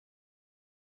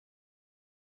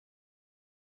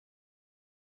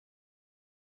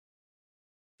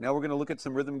Now we're going to look at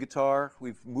some rhythm guitar.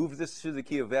 We've moved this to the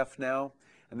key of F now,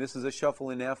 and this is a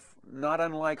shuffle in F, not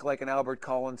unlike like an Albert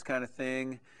Collins kind of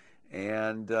thing.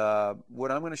 And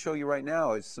what I'm going to show you right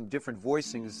now is some different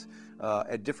voicings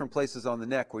at different places on the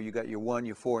neck where you got your 1,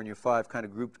 your 4, and your 5 kind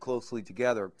of grouped closely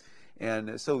together.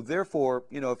 And so therefore,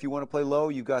 you know, if you want to play low,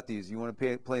 you've got these. You want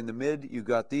to play in the mid, you've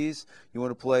got these. You want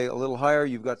to play a little higher,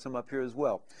 you've got some up here as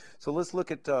well. So let's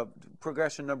look at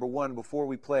progression number 1. Before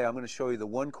we play, I'm going to show you the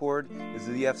 1 chord is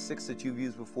the F6 that you've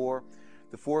used before.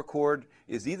 The 4 chord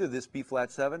is either this B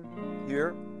flat 7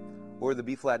 here or the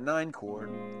B flat 9 chord.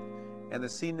 And the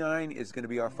C9 is going to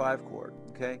be our 5 chord,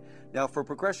 okay? Now for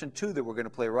progression 2 that we're going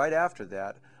to play right after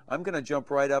that, I'm going to jump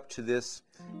right up to this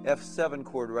F7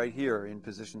 chord right here in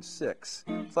position 6.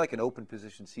 It's like an open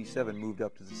position C7 moved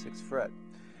up to the 6th fret.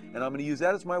 And I'm going to use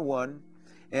that as my 1.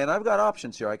 And I've got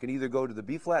options here. I can either go to the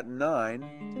B flat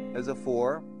 9 as a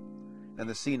 4 and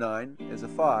the C9 as a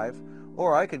 5,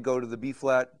 or I could go to the B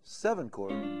flat 7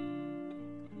 chord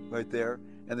right there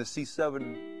and the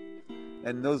C7.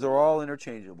 And those are all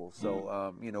interchangeable.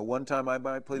 So, you know, one time I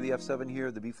might play the F7 here,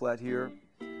 the B flat here,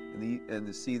 and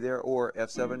the C there, or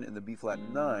F7 and the B flat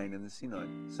 9 and the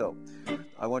C9. So,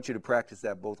 I want you to practice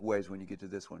that both ways when you get to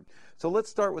this one. So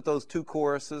let's start with those 2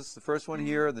 choruses. The first one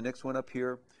here, the next one up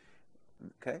here.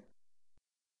 Okay?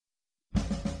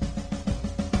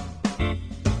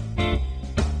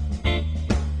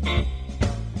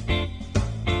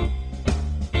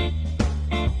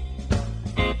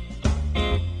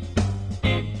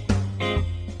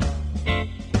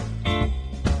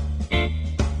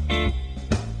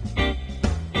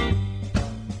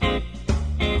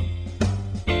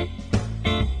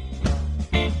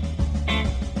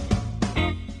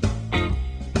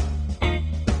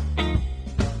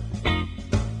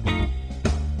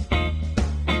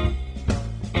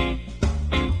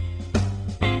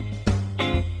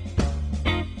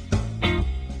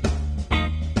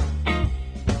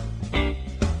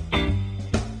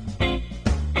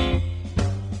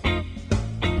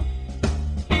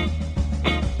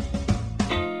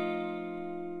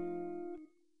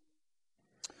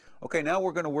 Okay, now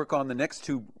we're going to work on the next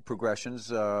 2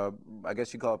 progressions, I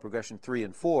guess you call it progression 3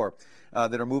 and 4,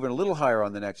 that are moving a little higher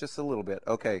on the neck, just a little bit.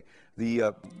 Okay,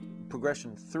 the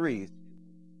progression 3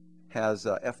 has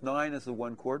F9 as the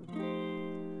 1 chord,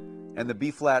 and the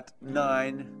B flat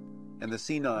 9 and the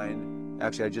C9,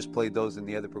 actually I just played those in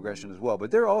the other progression as well, but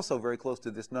they're also very close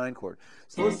to this 9 chord.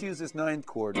 So let's use this 9th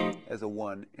chord as a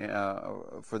 1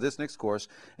 for this next course.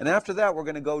 And after that we're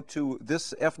going to go to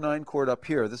this F9 chord up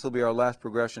here. This will be our last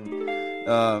progression.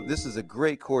 This is a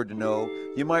great chord to know.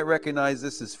 You might recognize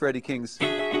this as Freddie King's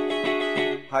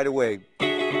Hideaway.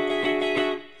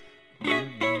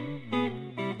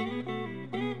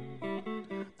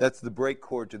 That's the break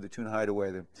chord to the tune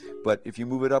Hideaway. But if you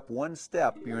move it up 1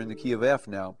 step, you're in the key of F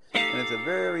now. And it's a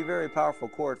very, very powerful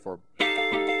chord for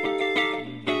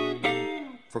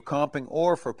comping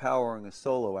or for powering a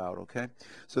solo out, okay?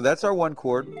 So that's our 1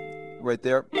 chord right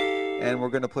there. And we're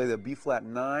going to play the B flat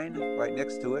 9 right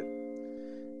next to it.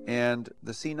 And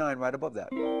the C9 right above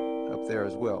that, up there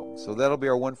as well. So that'll be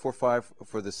our 1, 4, 5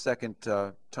 for the second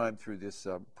time through this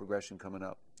progression coming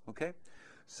up, okay?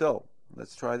 So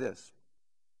let's try this.